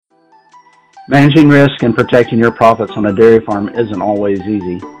Managing risk and protecting your profits on a dairy farm isn't always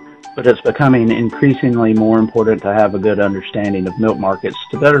easy, but it's becoming increasingly more important to have a good understanding of milk markets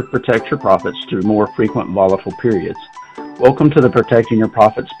to better protect your profits through more frequent volatile periods. Welcome to the Protecting Your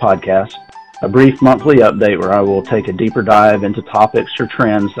Profits podcast, a brief monthly update where I will take a deeper dive into topics or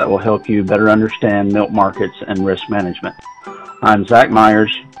trends that will help you better understand milk markets and risk management. I'm Zach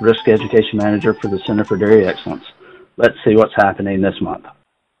Myers, Risk Education Manager for the Center for Dairy Excellence. Let's see what's happening this month.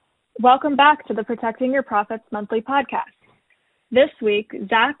 Welcome back to the Protecting Your Profits monthly podcast. This week,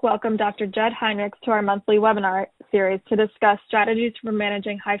 Zach welcomed Dr. Judd Heinrichs to our monthly webinar series to discuss strategies for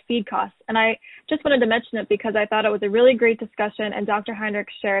managing high feed costs. And I just wanted to mention it because I thought it was a really great discussion, and Dr.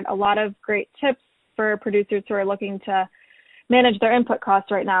 Heinrichs shared a lot of great tips for producers who are looking to manage their input costs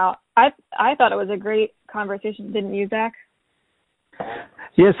right now. I thought it was a great conversation, didn't you, Zach?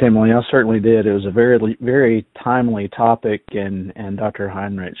 Yes, Emily, I certainly did. It was a very, very timely topic, and Dr.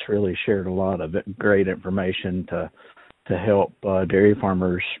 Heinrichs really shared a lot of great information to help dairy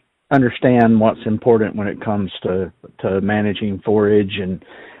farmers understand what's important when it comes to managing forage and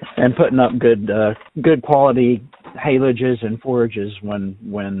putting up good quality haylages and forages when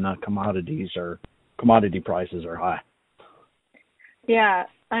commodity prices are high. Yeah,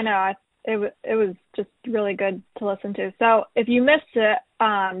 I know. It was just really good to listen to. So if you missed it,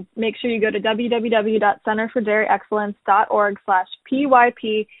 make sure you go to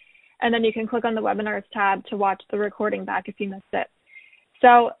www.centerfordairyexcellence.org/PYP, and then you can click on the webinars tab to watch the recording back if you missed it.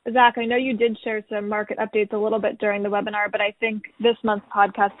 So, Zach, I know you did share some market updates a little bit during the webinar, but I think this month's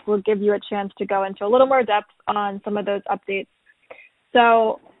podcast will give you a chance to go into a little more depth on some of those updates.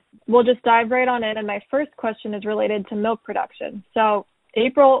 So we'll just dive right on in, and my first question is related to milk production. So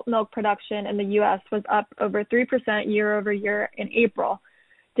April milk production in the U.S. was up over 3% year over year in April.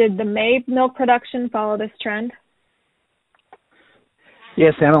 Did the May milk production follow this trend?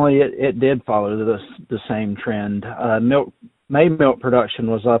 Yes, Emily, it did follow the same trend. May milk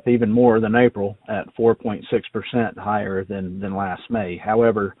production was up even more than April at 4.6% higher than last May.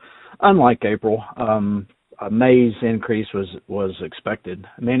 However, unlike April, May's increase was expected.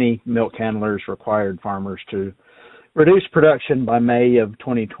 Many milk handlers required farmers to reduce production by May of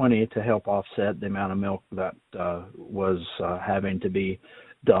 2020 to help offset the amount of milk that was having to be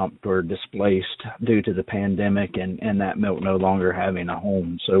dumped or displaced due to the pandemic and that milk no longer having a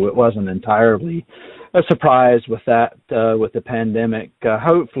home. So it wasn't entirely a surprise with that, with the pandemic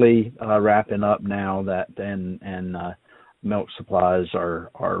hopefully wrapping up now that and milk supplies are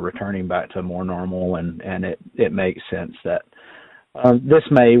returning back to more normal, and it makes sense that this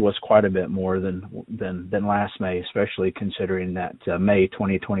May was quite a bit more than last May, especially considering that May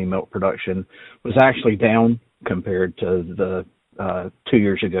 2020 milk production was actually down compared to the 2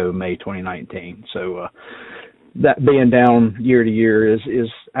 years ago, May 2019. So that being down year to year is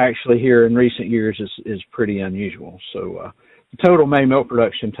actually here in recent years is pretty unusual. So the total May milk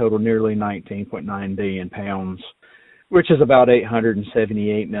production totaled nearly 19.9 billion pounds, which is about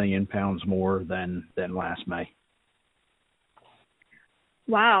 878 million pounds more than last May.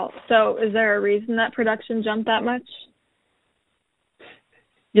 Wow. So is there a reason that production jumped that much?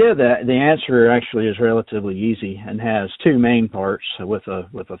 Yeah, the answer actually is relatively easy and has two main parts with a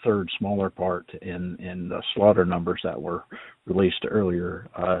third smaller part in the slaughter numbers that were released earlier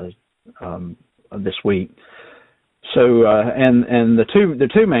this week. So and the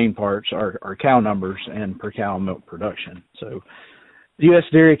two main parts are cow numbers and per cow milk production. So the U.S.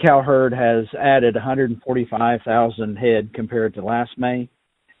 dairy cow herd has added 145,000 head compared to last May,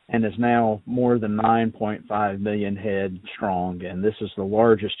 and is now more than 9.5 million head strong, and this is the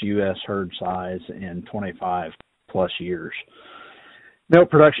largest U.S. herd size in 25 plus years. Milk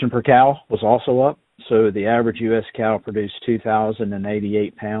production per cow was also up, so the average U.S. cow produced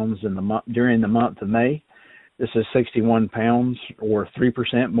 2,088 pounds during the month of May. This is 61 pounds, or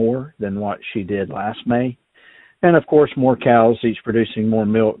 3% more than what she did last May. And of course, more cows, each producing more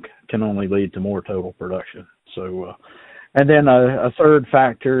milk, can only lead to more total production. So, and then a third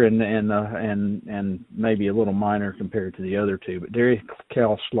factor, and maybe a little minor compared to the other two, but dairy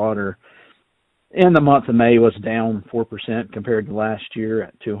cow slaughter in the month of May was down 4% compared to last year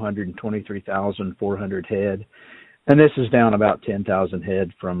at 223,400 head, and this is down about 10,000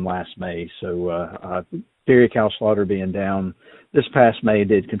 head from last May. So dairy cow slaughter being down this past May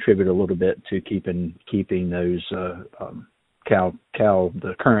did contribute a little bit to keeping those the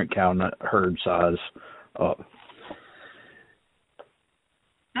current cow herd size up.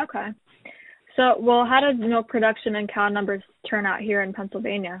 Okay. So, well, how did milk production and cow numbers turn out here in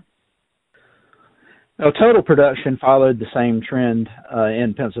Pennsylvania? Now, total production followed the same trend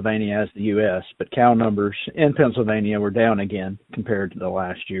in Pennsylvania as the U.S., but cow numbers in Pennsylvania were down again compared to the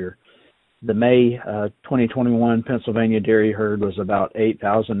last year. The May 2021 Pennsylvania dairy herd was about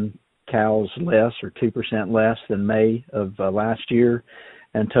 8,000 cows less, or 2% less than May of last year,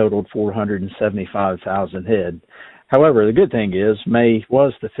 and totaled 475,000 head. However, the good thing is May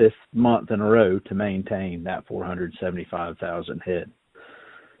was the fifth month in a row to maintain that 475,000 head.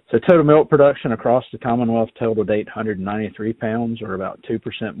 So total milk production across the Commonwealth totaled 893 pounds, or about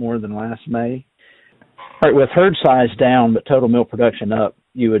 2% more than last May. All right, with herd size down but total milk production up,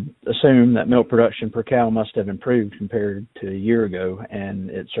 you would assume that milk production per cow must have improved compared to a year ago, and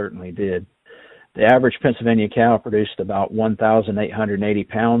it certainly did. The average Pennsylvania cow produced about 1,880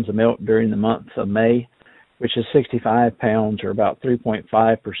 pounds of milk during the month of May, which is 65 pounds, or about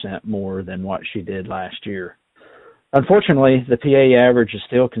 3.5% more than what she did last year. Unfortunately, the PA average is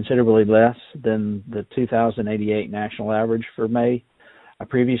still considerably less than the 2,088 national average for May I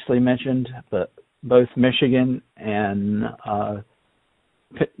previously mentioned, but both Michigan and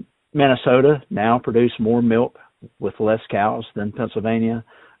Minnesota now produce more milk with less cows than Pennsylvania,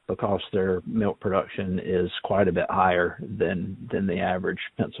 because their milk production is quite a bit higher than the average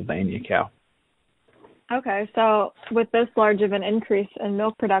Pennsylvania cow. Okay, so with this large of an increase in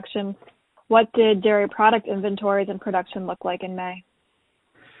milk production, what did dairy product inventories and production look like in May?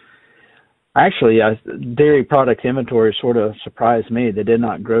 Actually, dairy product inventories sort of surprised me. They did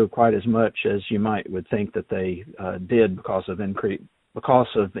not grow quite as much as you would think that they did because of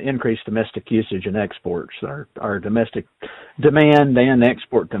increased domestic usage and exports. Our domestic demand and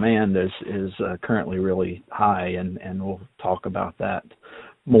export demand is currently really high, and we'll talk about that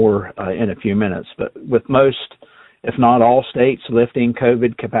more in a few minutes. But with most, if not all states lifting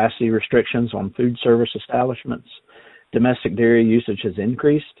COVID capacity restrictions on food service establishments, domestic dairy usage has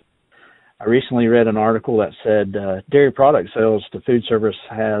increased. I recently read an article that said dairy product sales to food service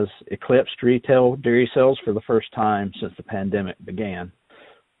has eclipsed retail dairy sales for the first time since the pandemic began.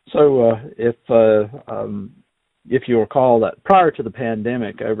 So if you recall that prior to the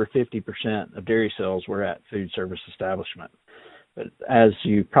pandemic, over 50% of dairy sales were at food service establishment. But as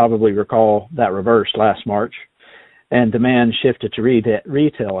you probably recall, that reversed last March, and demand shifted to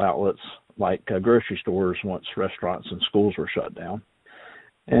retail outlets like grocery stores once restaurants and schools were shut down.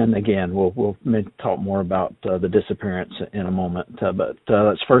 And again, we'll talk more about the disappearance in a moment. But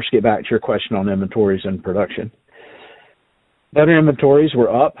let's first get back to your question on inventories and production. Butter inventories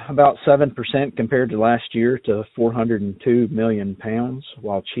were up about 7% compared to last year to 402 million pounds,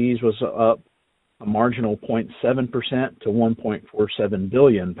 while cheese was up a marginal 0.7% to 1.47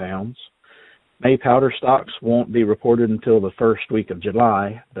 billion pounds. May powder stocks won't be reported until the first week of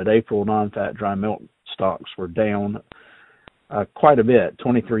July, but April non-fat dry milk stocks were down quite a bit,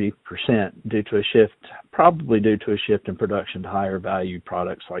 23%, probably due to a shift in production to higher valued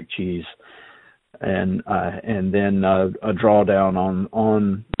products like cheese, and then a drawdown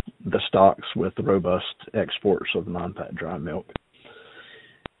on the stocks with the robust exports of non-fat dry milk.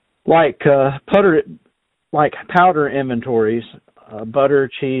 Like powder inventories, butter,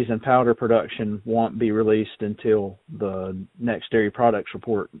 cheese, and powder production won't be released until the next dairy products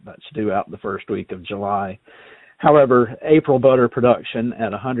report that's due out the first week of July. However, April butter production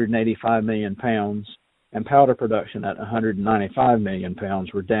at 185 million pounds and powder production at 195 million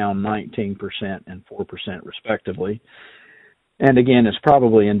pounds were down 19% and 4% respectively. And again, it's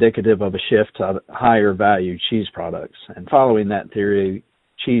probably indicative of a shift to higher value cheese products. And following that theory,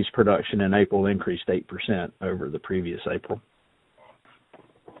 cheese production in April increased 8% over the previous April.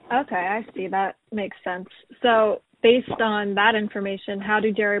 Okay, I see. That makes sense. So based on that information, how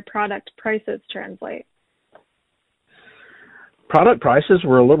do dairy product prices translate? Product prices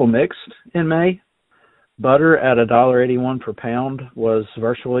were a little mixed in May. Butter at $1.81 per pound was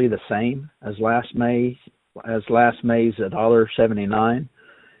virtually the same as last May's $1.79,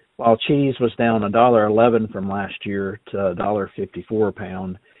 while cheese was down $1.11 from last year to $1.54 a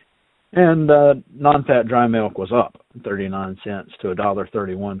pound, and non-fat dry milk was up 39 cents to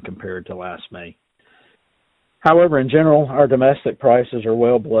 $1.31 compared to last May. However, in general, our domestic prices are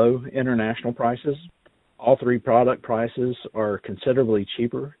well below international prices. All three product prices are considerably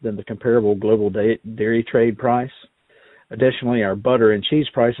cheaper than the comparable global dairy trade price. Additionally, our butter and cheese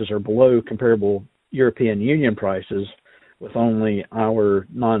prices are below comparable European Union prices, with only our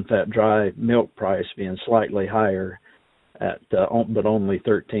non-fat dry milk price being slightly higher, but only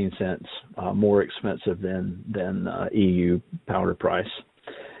 13 cents more expensive than EU powder price.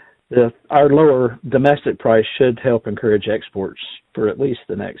 Our lower domestic price should help encourage exports for at least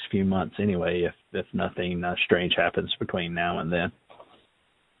the next few months anyway, if nothing strange happens between now and then.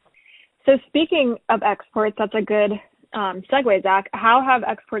 So speaking of exports, that's a good segue, Zach. How have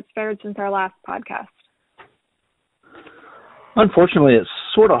exports fared since our last podcast? Unfortunately, it's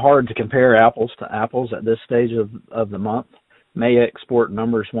sort of hard to compare apples to apples at this stage of the month. May export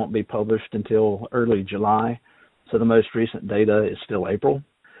numbers won't be published until early July, so the most recent data is still April.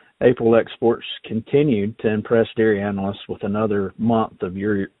 April exports continued to impress dairy analysts with another month of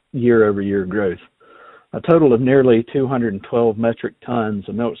year-over-year growth. A total of nearly 212 metric tons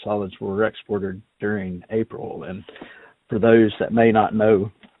of milk solids were exported during April. And for those that may not know,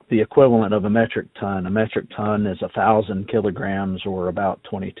 the equivalent of a metric ton is 1,000 kilograms or about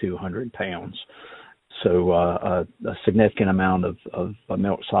 2,200 pounds. So a significant amount of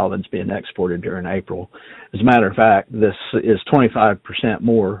milk solids being exported during April. As a matter of fact, this is 25%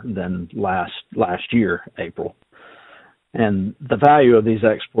 more than last year, April. And the value of these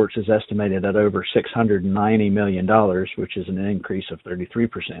exports is estimated at over $690 million, which is an increase of 33%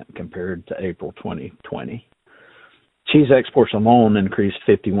 compared to April 2020. Cheese exports alone increased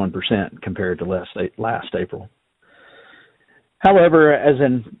 51% compared to last April. However,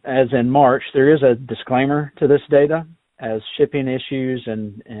 as in March, there is a disclaimer to this data. As shipping issues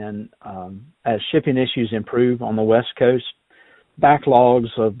as shipping issues improve on the West Coast, backlogs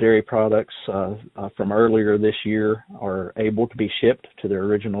of dairy products from earlier this year are able to be shipped to their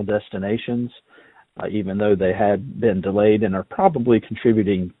original destinations, even though they had been delayed, and are probably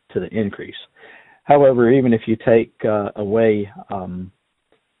contributing to the increase. However, even if you take away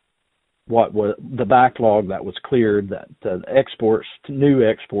the backlog that was cleared, that new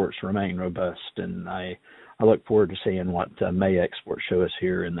exports remain robust, and I look forward to seeing what May exports show us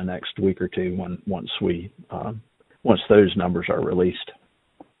here in the next week or two once those numbers are released.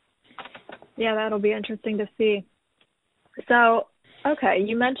 Yeah, that'll be interesting to see. So, okay,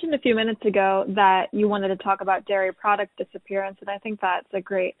 you mentioned a few minutes ago that you wanted to talk about dairy product disappearance, and I think that's a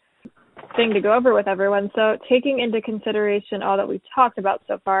great thing to go over with everyone. So, taking into consideration all that we've talked about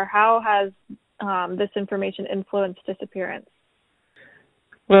so far, how has this information influenced disappearance?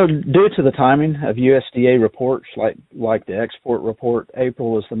 Well, due to the timing of USDA reports like the export report,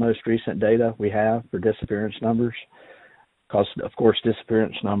 April is the most recent data we have for disappearance numbers. Because, of course,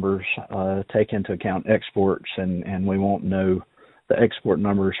 disappearance numbers take into account exports, and we won't know the export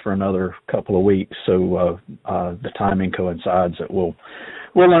numbers for another couple of weeks. So the timing coincides that we'll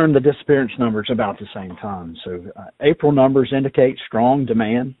learn the disappearance numbers about the same time. So April numbers indicate strong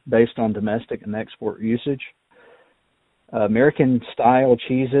demand based on domestic and export usage. American-style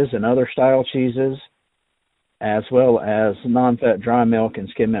cheeses and other style cheeses, as well as non-fat dry milk and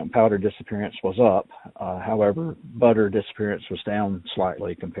skim milk powder disappearance was up. However, butter disappearance was down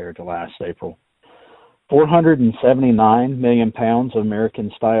slightly compared to last April. 479 million pounds of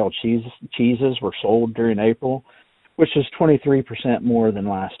American-style cheeses were sold during April, which is 23% more than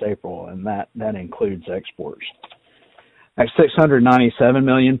last April, and that includes exports. At 697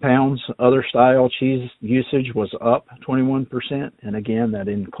 million pounds, other style cheese usage was up 21%, and again, that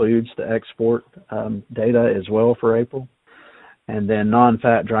includes the export data as well for April. And then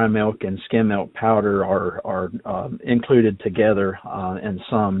non-fat dry milk and skim milk powder are included together and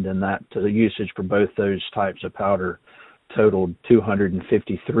summed, and that the usage for both those types of powder totaled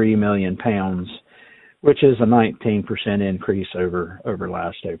 253 million pounds, which is a 19% increase over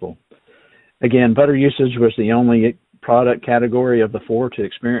last April. Again, butter usage was the only product category of the four to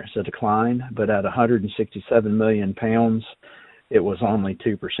experience a decline, but at 167 million pounds, it was only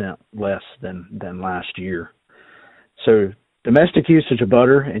 2% less than last year. So domestic usage of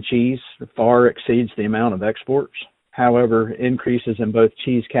butter and cheese far exceeds the amount of exports. However, increases in both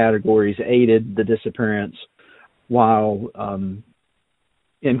cheese categories aided the disappearance, while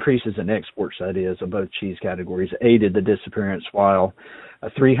increases in exports, that is, of both cheese categories aided the disappearance, while a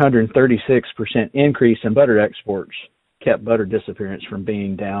 336% increase in butter exports kept butter disappearance from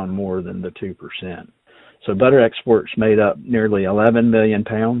being down more than the 2%. So butter exports made up nearly 11 million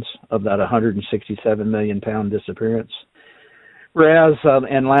pounds of that 167 million pound disappearance. Whereas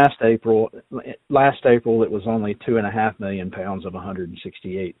in last April it was only 2.5 million pounds of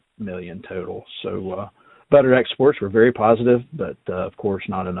 168 million total. So butter exports were very positive, but of course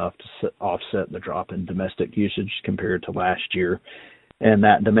not enough to offset the drop in domestic usage compared to last year. And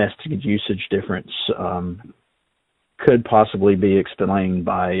that domestic usage difference could possibly be explained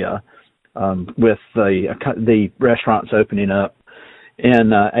by with the restaurants opening up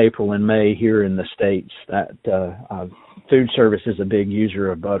in April and May here in the States, that food service is a big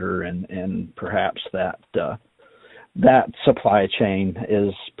user of butter, and perhaps that supply chain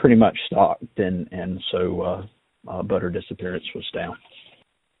is pretty much stocked, and so butter disappearance was down.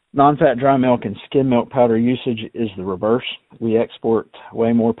 Non-fat dry milk and skim milk powder usage is the reverse. We export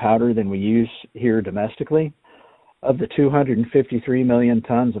way more powder than we use here domestically. Of the 253 million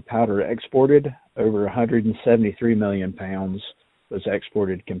tons of powder exported, over 173 million pounds was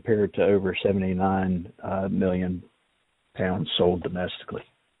exported compared to over 79 million pounds sold domestically.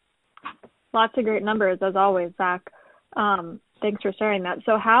 Lots of great numbers, as always, Zach. Thanks for sharing that.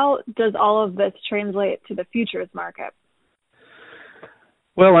 So how does all of this translate to the futures market?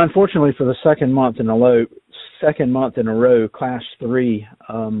 Well, unfortunately, for the second month in a row, Class 3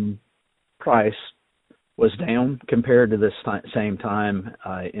 price was down compared to this same time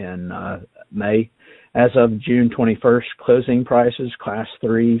in May. As of June 21st, closing prices, Class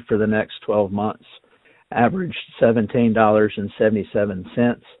 3 for the next 12 months, averaged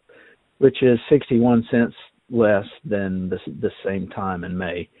 $17.77, which is 61 cents less than the same time in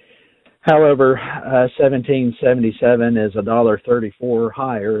May. However, 1777 is $1.34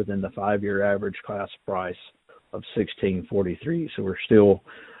 higher than the 5-year average class price of 1643. So we're still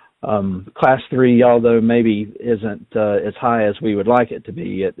Class 3, although maybe isn't as high as we would like it to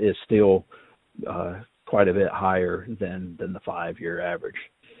be, it is still quite a bit higher than the 5-year average.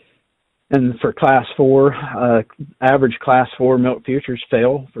 And for Class 4, average Class 4 milk futures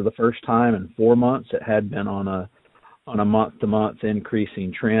fell for the first time in 4 months. It had been on a month-to-month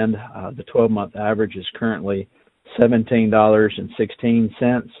increasing trend. The 12-month average is currently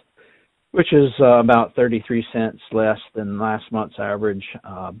 $17.16, which is about 33 cents less than last month's average,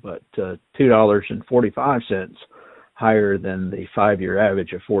 but $2.45 higher than the 5-year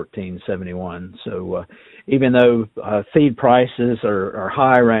average of $14.71. So even though feed prices are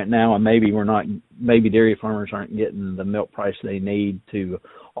high right now, and maybe dairy farmers aren't getting the milk price they need to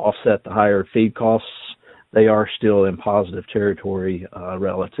offset the higher feed costs, they are still in positive territory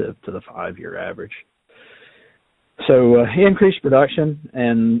relative to the 5-year average. So increased production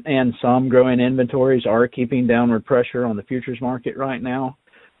and some growing inventories are keeping downward pressure on the futures market right now.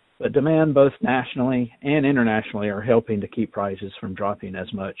 But demand both nationally and internationally are helping to keep prices from dropping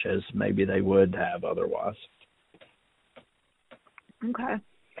as much as maybe they would have otherwise. Okay.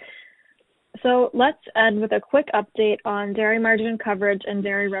 So let's end with a quick update on dairy margin coverage and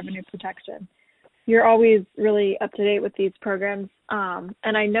dairy revenue protection. You're always really up to date with these programs, and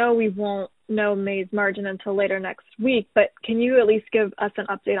I know we won't know May's margin until later next week, but can you at least give us an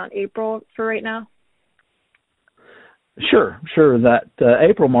update on April for right now? Sure. That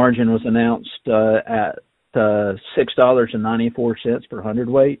April margin was announced at $6.94 per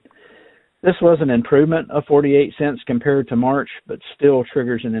hundredweight. This was an improvement of 48 cents compared to March, but still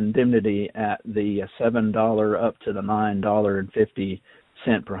triggers an indemnity at the $7 up to the $9.50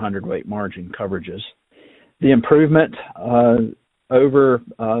 per hundredweight margin coverages. The improvement over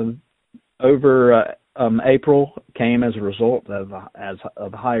April came as a result of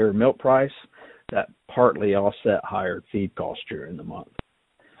higher milk price that partly offset higher feed costs during the month.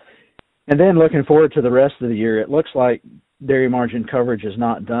 And then looking forward to the rest of the year, it looks like dairy margin coverage is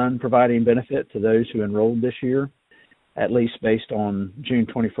not done providing benefit to those who enrolled this year, at least based on June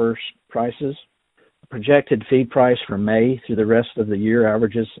 21st prices. The projected feed price for May through the rest of the year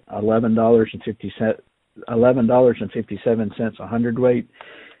averages $11.57 a hundredweight,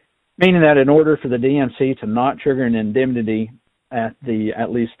 meaning that in order for the DMC to not trigger an indemnity at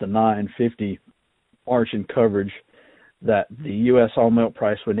least the $9.50 margin coverage, that the U.S. all milk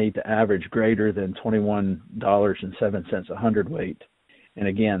price would need to average greater than $21.07 a hundredweight. And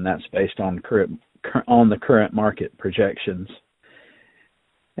again, that's based on the current market projections.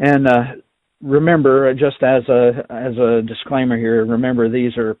 And remember, just as a disclaimer here, remember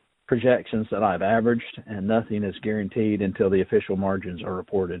these are projections that I've averaged, and nothing is guaranteed until the official margins are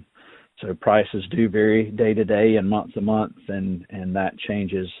reported. So prices do vary day to day and month to month, and that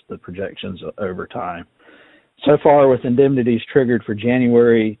changes the projections over time. So far, with indemnities triggered for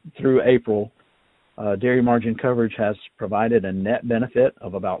January through April, dairy margin coverage has provided a net benefit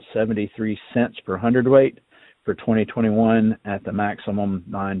of about 73 cents per hundredweight for 2021 at the maximum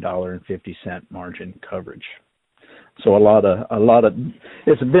 $9.50 margin coverage. So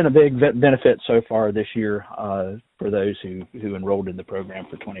it's been a big benefit so far this year for those who enrolled in the program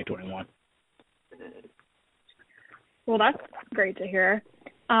for 2021. Well, that's great to hear.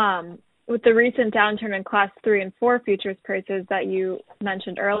 With the recent downturn in Class 3 and 4 futures prices that you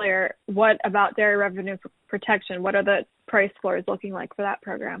mentioned earlier, what about dairy revenue protection? What are the price floors looking like for that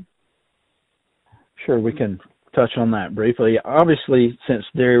program? Sure, we can touch on that briefly. Obviously, since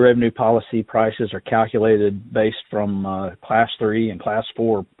dairy revenue policy prices are calculated based from Class 3 and Class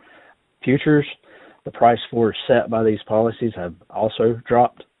 4 futures, the price floors set by these policies have also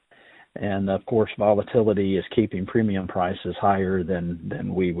dropped. And of course, volatility is keeping premium prices higher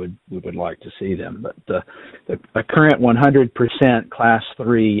than we would like to see them. But the current 100% Class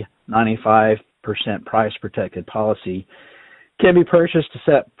 3, 95% price protected policy can be purchased to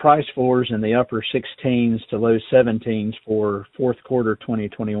set price floors in the upper 16s to low 17s for fourth quarter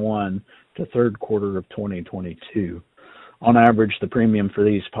 2021 to third quarter of 2022. On average, the premium for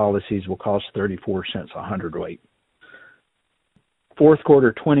these policies will cost 34 cents a hundredweight. Fourth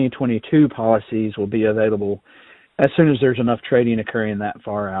quarter 2022 policies will be available as soon as there's enough trading occurring that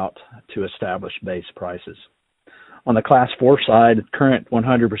far out to establish base prices. On the Class 4 side, current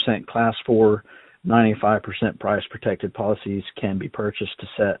 100% Class 4 95% price protected policies can be purchased to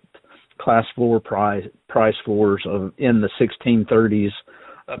set Class 4 price floors in the 1630s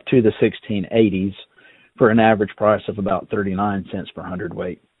up to the 1680s for an average price of about 39 cents per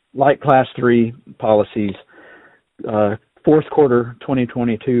hundredweight. Like Class 3 policies, fourth quarter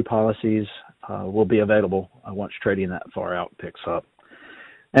 2022 policies will be available once trading that far out picks up.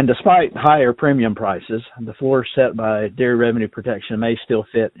 And despite higher premium prices, the floor set by Dairy Revenue Protection may still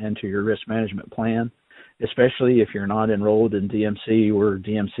fit into your risk management plan, especially if you're not enrolled in DMC or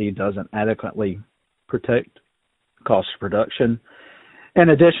DMC doesn't adequately protect cost of production. And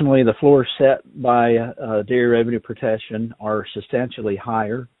additionally, the floors set by Dairy Revenue Protection are substantially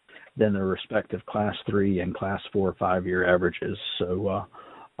higher than the respective Class 3 and Class 4 5-year averages. So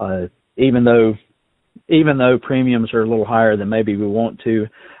even though premiums are a little higher than maybe we want to,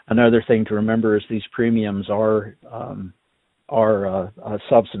 another thing to remember is these premiums are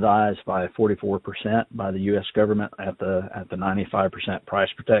subsidized by 44% by the U.S. government at the 95% price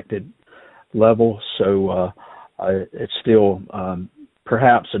protected level. So it's still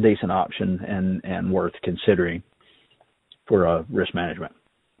perhaps a decent option and worth considering for risk management.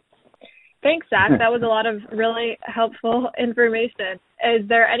 Thanks, Zach. That was a lot of really helpful information. Is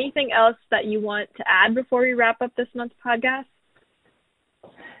there anything else that you want to add before we wrap up this month's podcast?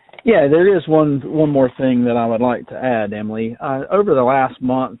 Yeah, there is one more thing that I would like to add, Emily. Over the last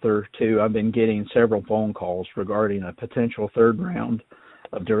month or two, I've been getting several phone calls regarding a potential third round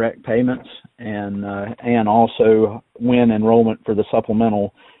of direct payments and also when enrollment for the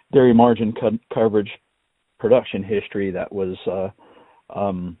supplemental dairy margin coverage production history that was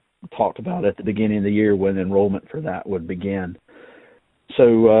talked about at the beginning of the year when enrollment for that would begin.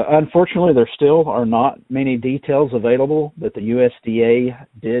 So unfortunately, there still are not many details available, but the USDA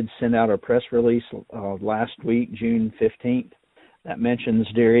did send out a press release last week, June 15th, that mentions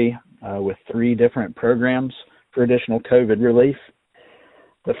dairy with 3 different programs for additional COVID relief.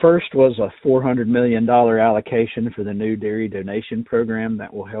 The first was a $400 million allocation for the new dairy donation program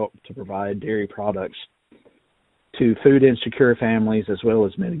that will help to provide dairy products to food insecure families as well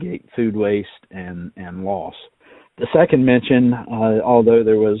as mitigate food waste and loss. The second mention, although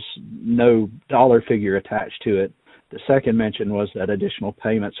there was no dollar figure attached to it, the second mention was that additional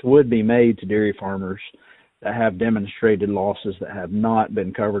payments would be made to dairy farmers that have demonstrated losses that have not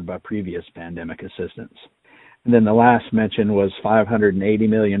been covered by previous pandemic assistance. And then the last mention was $580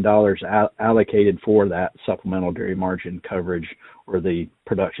 million allocated for that supplemental dairy margin coverage, or the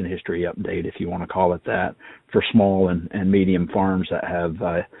production history update, if you want to call it that, for small and medium farms that have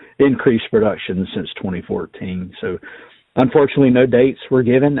increased production since 2014. So unfortunately, no dates were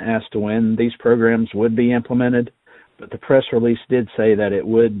given as to when these programs would be implemented, but the press release did say that it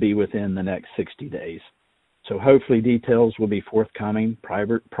would be within the next 60 days. So hopefully details will be forthcoming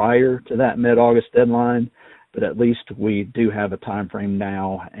prior to that mid-August deadline. But at least we do have a time frame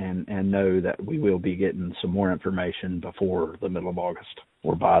now and know that we will be getting some more information before the middle of August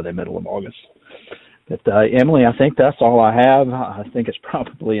or by the middle of August. But Emily, I think that's all I have. I think it's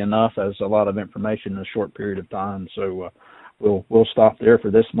probably enough as a lot of information in a short period of time. So we'll stop there for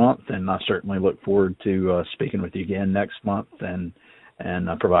this month, and I certainly look forward to speaking with you again next month and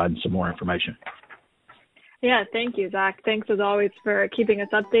providing some more information. Yeah, thank you, Zach. Thanks as always for keeping us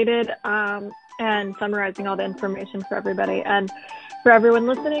updated and summarizing all the information for everybody. And for everyone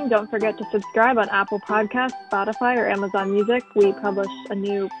listening, don't forget to subscribe on Apple Podcasts, Spotify, or Amazon Music. We publish a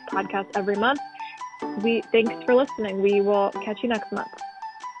new podcast every month. Thanks for listening. We will catch you next month.